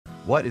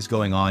What is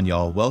going on,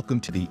 y'all?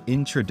 Welcome to the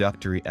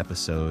introductory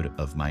episode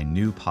of my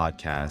new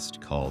podcast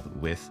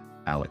called With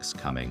Alex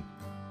Coming.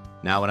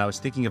 Now, when I was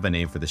thinking of a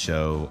name for the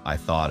show, I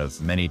thought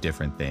of many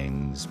different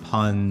things,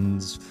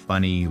 puns,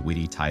 funny,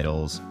 witty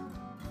titles,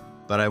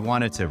 but I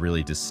wanted to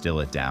really distill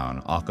it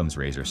down, Occam's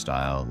razor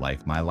style,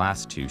 like my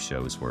last two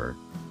shows were.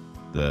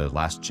 The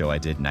last show I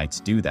did,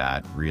 Knights Do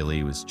That,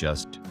 really was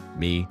just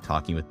me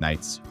talking with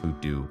knights who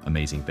do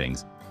amazing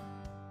things.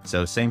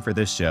 So same for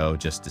this show,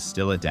 just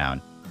distill it down.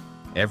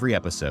 Every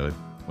episode,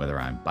 whether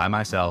I'm by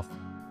myself,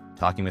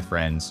 talking with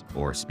friends,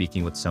 or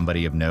speaking with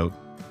somebody of note,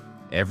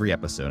 every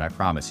episode, I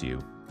promise you,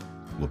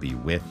 will be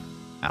with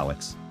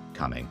Alex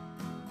Coming.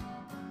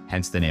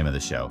 Hence the name of the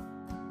show.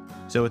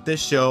 So with this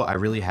show, I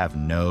really have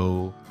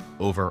no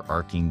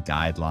overarching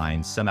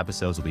guidelines. Some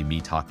episodes will be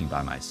me talking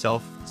by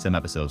myself. Some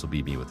episodes will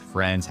be me with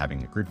friends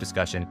having a group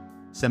discussion.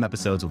 Some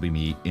episodes will be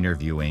me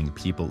interviewing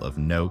people of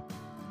note.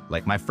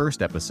 Like my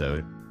first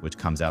episode, which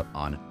comes out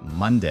on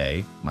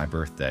Monday, my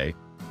birthday,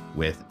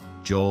 with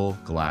Joel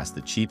Glass,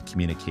 the Chief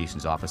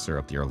Communications Officer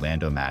of the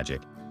Orlando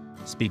Magic.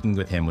 Speaking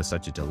with him was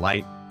such a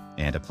delight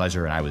and a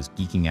pleasure, and I was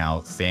geeking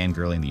out,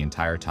 fangirling the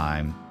entire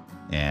time,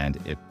 and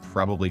it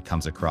probably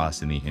comes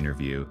across in the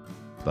interview,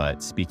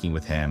 but speaking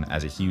with him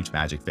as a huge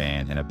Magic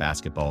fan and a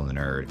basketball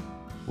nerd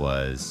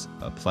was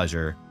a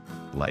pleasure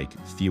like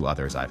few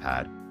others I've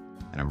had,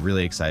 and I'm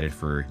really excited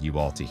for you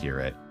all to hear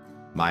it.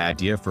 My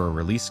idea for a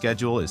release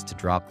schedule is to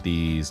drop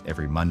these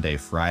every Monday,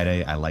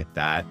 Friday. I like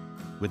that,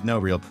 with no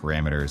real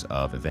parameters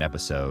of if an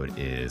episode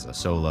is a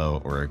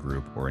solo or a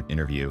group or an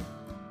interview,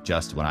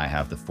 just when I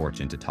have the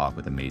fortune to talk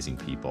with amazing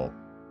people.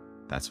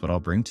 That's what I'll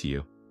bring to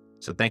you.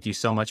 So thank you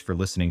so much for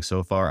listening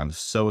so far. I'm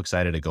so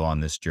excited to go on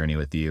this journey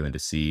with you and to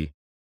see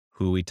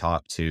who we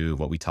talk to,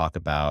 what we talk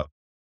about,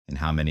 and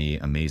how many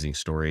amazing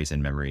stories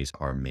and memories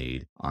are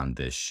made on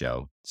this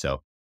show.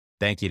 So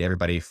thank you to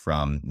everybody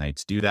from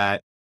Knights Do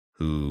That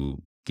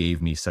who gave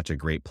me such a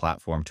great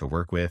platform to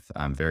work with.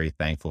 I'm very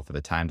thankful for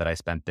the time that I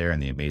spent there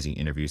and the amazing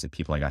interviews and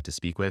people I got to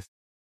speak with.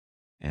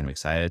 And I'm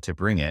excited to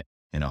bring it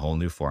in a whole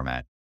new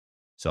format.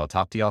 So I'll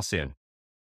talk to y'all soon.